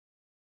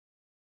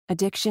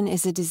Addiction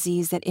is a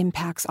disease that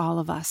impacts all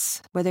of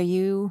us. Whether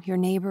you, your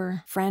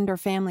neighbor, friend, or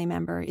family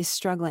member is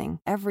struggling,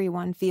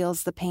 everyone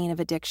feels the pain of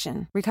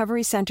addiction.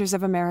 Recovery Centers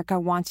of America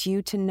wants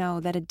you to know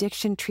that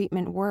addiction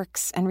treatment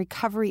works and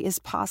recovery is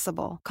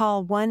possible.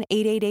 Call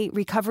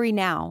 1-888-RECOVERY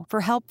now for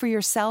help for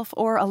yourself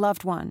or a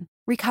loved one.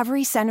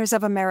 Recovery Centers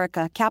of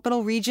America,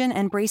 Capital Region,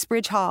 and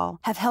Bracebridge Hall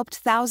have helped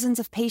thousands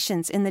of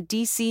patients in the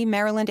D.C.,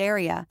 Maryland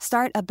area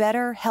start a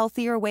better,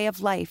 healthier way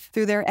of life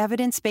through their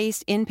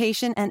evidence-based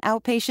inpatient and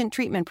outpatient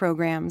treatment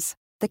programs.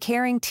 The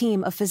caring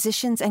team of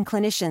physicians and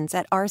clinicians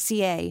at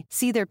RCA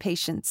see their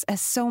patients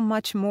as so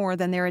much more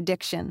than their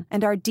addiction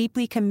and are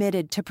deeply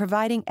committed to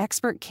providing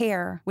expert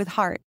care with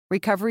heart.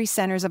 Recovery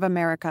Centers of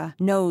America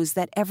knows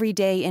that every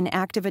day in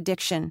active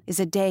addiction is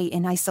a day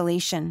in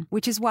isolation,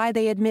 which is why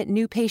they admit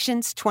new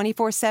patients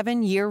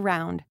 24/7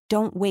 year-round.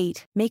 Don't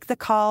wait. Make the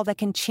call that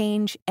can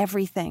change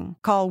everything.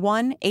 Call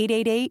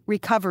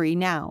 1-888-RECOVERY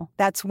now.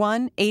 That's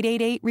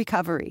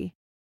 1-888-RECOVERY.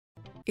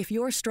 If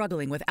you're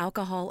struggling with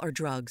alcohol or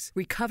drugs,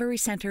 Recovery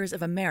Centers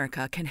of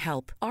America can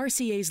help.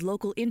 RCA's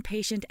local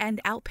inpatient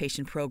and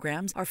outpatient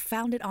programs are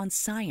founded on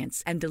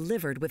science and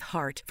delivered with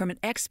heart from an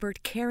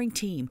expert caring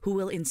team who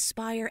will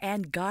inspire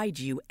and guide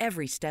you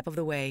every step of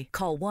the way.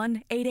 Call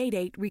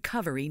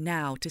 1-888-RECOVERY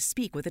now to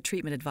speak with a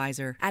treatment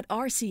advisor. At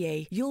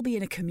RCA, you'll be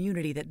in a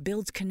community that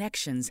builds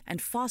connections and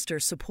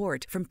fosters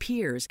support from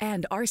peers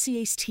and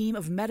RCA's team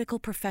of medical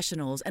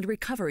professionals and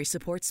recovery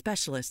support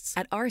specialists.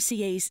 At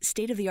RCA's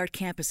state-of-the-art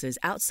campuses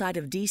outside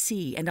of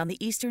D.C. and on the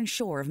eastern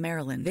shore of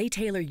Maryland, they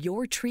tailor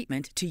your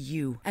treatment to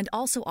you and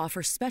also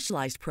offer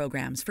specialized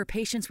programs for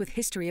patients with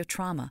history of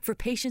trauma, for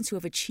patients who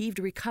have achieved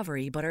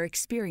recovery but are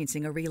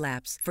experiencing a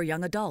relapse, for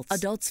young adults,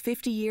 adults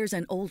 50 years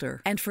and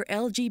older, and for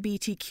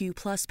LGBTQ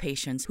plus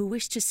patients who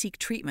wish to seek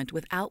treatment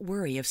without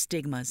worry of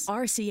stigmas.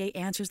 RCA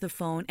answers the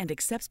phone and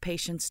accepts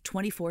patients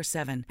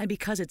 24/7. And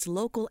because it's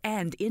local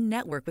and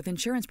in-network with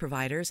insurance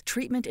providers,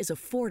 treatment is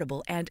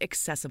affordable and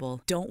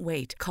accessible. Don't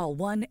wait. Call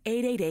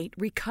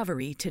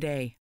 1-888-RECOVERY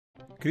today.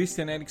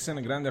 Christian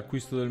Eriksen, grande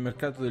acquisto del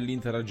mercato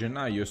dell'Inter a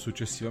gennaio e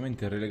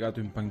successivamente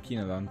relegato in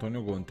panchina da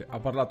Antonio Conte, ha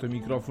parlato ai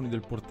microfoni del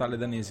portale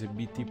danese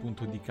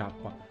bt.dk,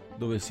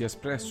 dove si è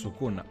espresso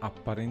con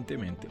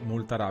apparentemente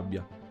molta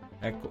rabbia.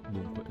 Ecco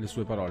dunque le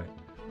sue parole.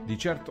 Di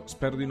certo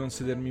spero di non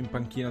sedermi in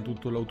panchina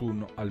tutto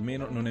l'autunno,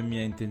 almeno non è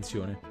mia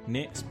intenzione,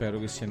 né spero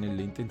che sia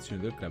nelle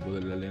intenzioni del club o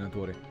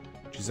dell'allenatore.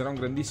 Ci sarà un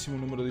grandissimo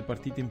numero di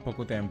partite in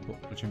poco tempo,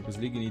 la Champions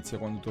League inizia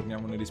quando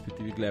torniamo nei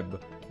rispettivi club,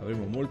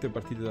 avremo molte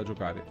partite da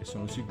giocare e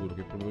sono sicuro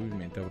che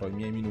probabilmente avrò i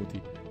miei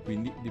minuti,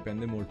 quindi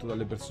dipende molto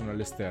dalle persone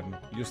all'esterno,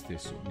 io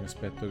stesso mi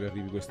aspetto che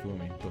arrivi questo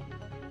momento.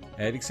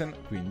 Eriksen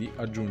quindi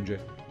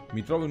aggiunge: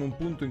 mi trovo in un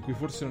punto in cui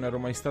forse non ero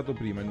mai stato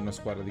prima in una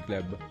squadra di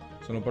club,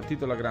 sono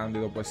partito alla grande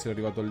dopo essere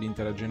arrivato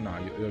all'Inter a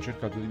gennaio e ho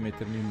cercato di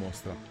mettermi in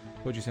mostra,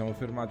 poi ci siamo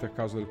fermati a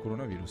causa del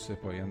coronavirus e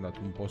poi è andato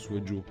un po' su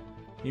e giù.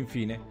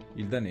 Infine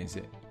il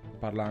danese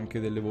parla anche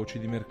delle voci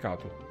di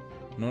mercato.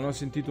 Non ho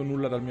sentito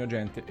nulla dal mio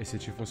agente e se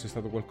ci fosse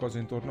stato qualcosa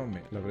intorno a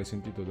me l'avrei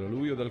sentito da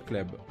lui o dal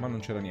club, ma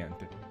non c'era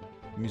niente.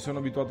 Mi sono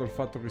abituato al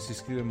fatto che si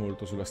scrive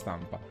molto sulla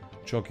stampa,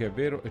 ciò che è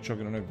vero e ciò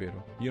che non è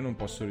vero. Io non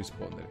posso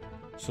rispondere.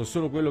 So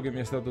solo quello che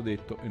mi è stato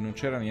detto e non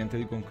c'era niente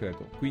di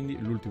concreto, quindi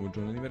l'ultimo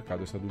giorno di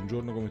mercato è stato un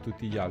giorno come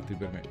tutti gli altri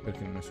per me,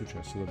 perché non è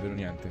successo davvero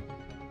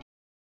niente.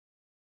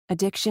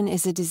 Addiction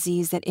is a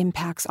disease that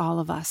impacts all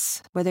of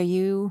us. Whether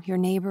you, your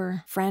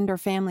neighbor, friend, or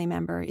family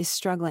member is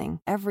struggling,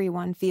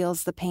 everyone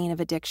feels the pain of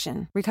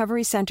addiction.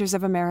 Recovery Centers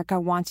of America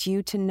wants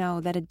you to know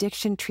that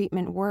addiction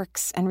treatment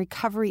works and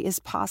recovery is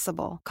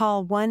possible.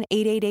 Call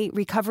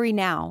 1-888-RECOVERY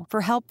now for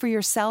help for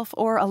yourself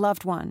or a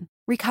loved one.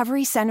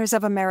 Recovery Centers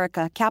of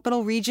America,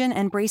 Capital Region,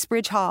 and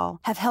Bracebridge Hall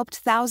have helped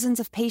thousands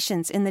of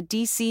patients in the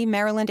D.C.,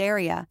 Maryland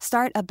area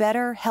start a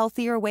better,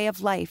 healthier way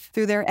of life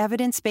through their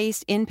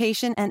evidence-based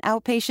inpatient and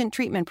outpatient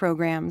treatment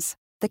programs.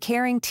 The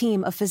caring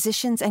team of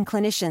physicians and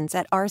clinicians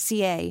at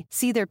RCA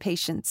see their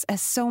patients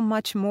as so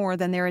much more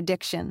than their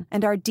addiction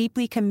and are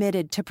deeply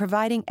committed to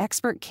providing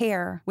expert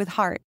care with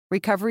heart.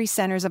 Recovery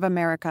Centers of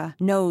America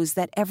knows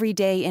that every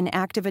day in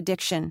active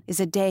addiction is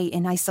a day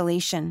in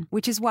isolation,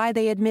 which is why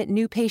they admit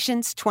new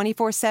patients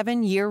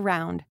 24/7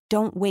 year-round.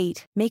 Don't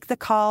wait. Make the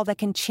call that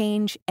can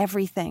change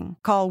everything.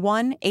 Call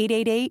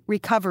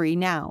 1-888-RECOVERY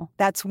now.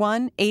 That's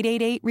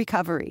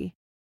 1-888-RECOVERY.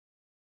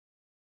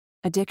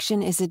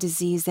 Addiction is a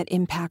disease that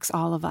impacts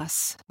all of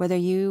us. Whether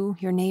you,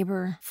 your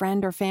neighbor,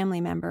 friend, or family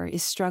member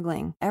is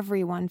struggling,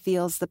 everyone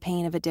feels the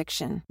pain of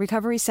addiction.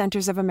 Recovery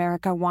Centers of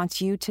America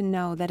wants you to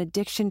know that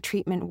addiction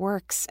treatment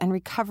works and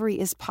recovery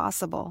is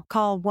possible.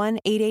 Call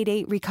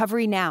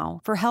 1-888-RECOVERY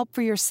now for help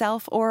for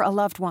yourself or a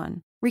loved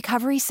one.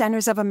 Recovery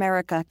Centers of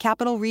America,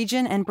 Capital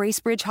Region, and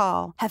Bracebridge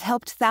Hall have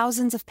helped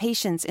thousands of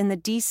patients in the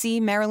D.C.,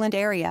 Maryland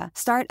area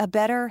start a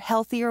better,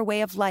 healthier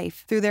way of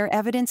life through their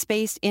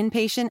evidence-based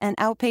inpatient and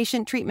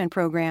outpatient treatment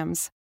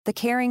programs. The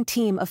caring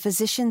team of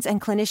physicians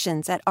and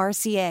clinicians at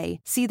RCA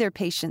see their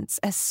patients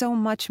as so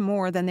much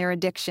more than their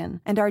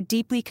addiction and are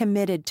deeply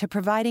committed to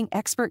providing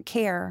expert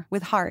care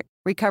with heart.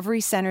 Recovery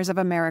Centers of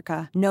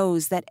America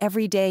knows that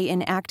every day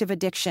in active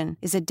addiction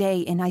is a day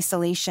in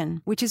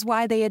isolation, which is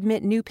why they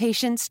admit new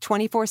patients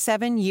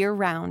 24/7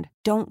 year-round.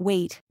 Don't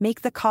wait.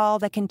 Make the call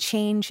that can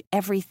change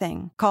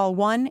everything. Call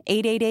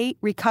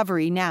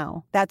 1-888-RECOVERY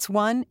now. That's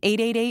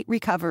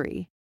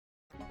 1-888-RECOVERY.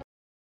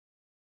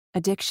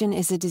 Addiction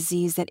is a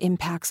disease that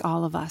impacts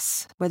all of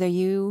us. Whether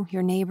you,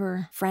 your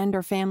neighbor, friend,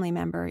 or family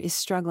member is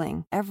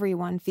struggling,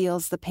 everyone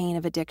feels the pain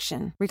of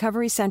addiction.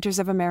 Recovery Centers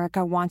of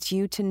America wants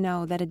you to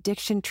know that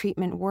addiction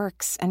treatment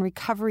works and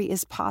recovery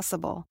is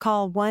possible.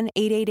 Call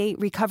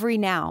 1-888-RECOVERY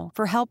now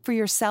for help for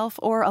yourself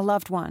or a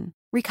loved one.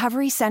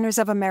 Recovery Centers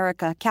of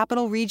America,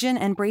 Capital Region,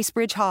 and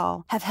Bracebridge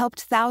Hall have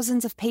helped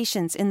thousands of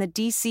patients in the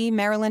D.C.,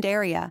 Maryland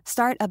area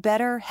start a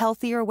better,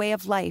 healthier way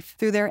of life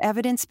through their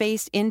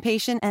evidence-based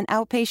inpatient and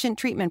outpatient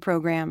treatment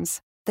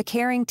programs. The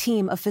caring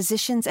team of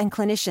physicians and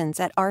clinicians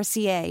at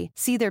RCA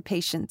see their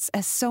patients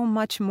as so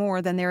much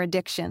more than their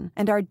addiction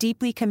and are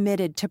deeply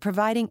committed to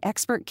providing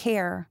expert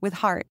care with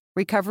heart.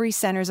 Recovery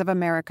Centers of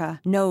America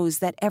knows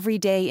that every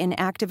day in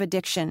active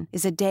addiction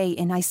is a day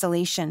in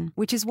isolation,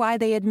 which is why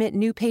they admit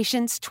new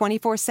patients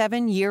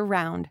 24/7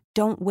 year-round.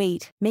 Don't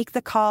wait. Make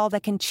the call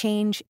that can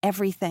change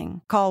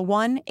everything. Call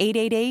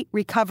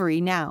 1-888-RECOVERY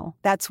now.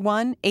 That's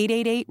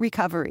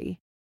 1-888-RECOVERY.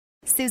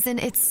 Susan,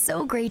 it's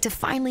so great to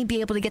finally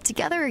be able to get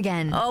together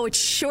again. Oh, it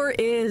sure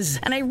is.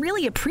 And I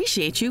really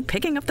appreciate you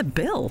picking up the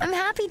bill. I'm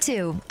happy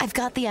to. I've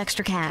got the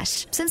extra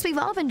cash. Since we've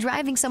all been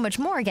driving so much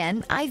more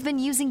again, I've been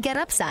using Get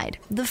Upside,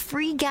 the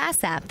free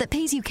gas app that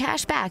pays you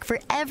cash back for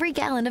every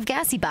gallon of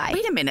gas you buy.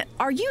 Wait a minute.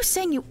 Are you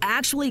saying you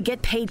actually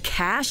get paid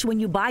cash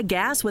when you buy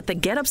gas with the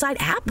Get Upside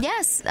app?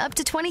 Yes, up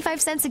to 25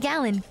 cents a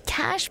gallon.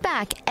 Cash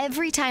back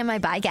every time I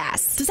buy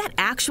gas. Does that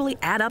actually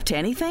add up to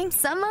anything?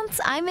 Some months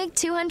I make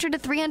 $200 to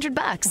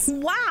 $300.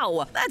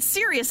 Wow, that's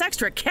serious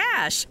extra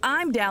cash.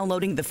 I'm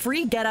downloading the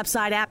free Get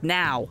Upside app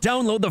now.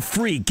 Download the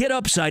free Get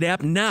Upside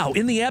app now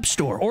in the App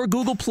Store or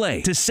Google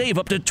Play to save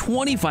up to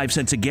 25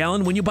 cents a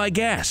gallon when you buy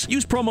gas.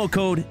 Use promo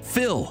code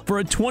PHIL for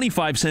a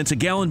 25 cents a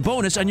gallon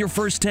bonus on your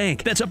first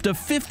tank. That's up to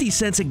 50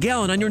 cents a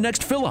gallon on your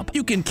next fill-up.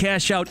 You can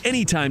cash out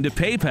anytime to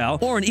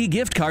PayPal or an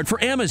e-gift card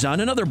for Amazon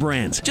and other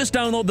brands. Just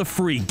download the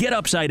free Get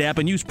Upside app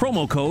and use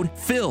promo code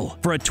PHIL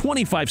for a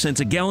 25 cents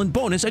a gallon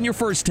bonus on your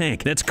first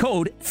tank. That's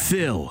code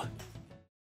PHIL.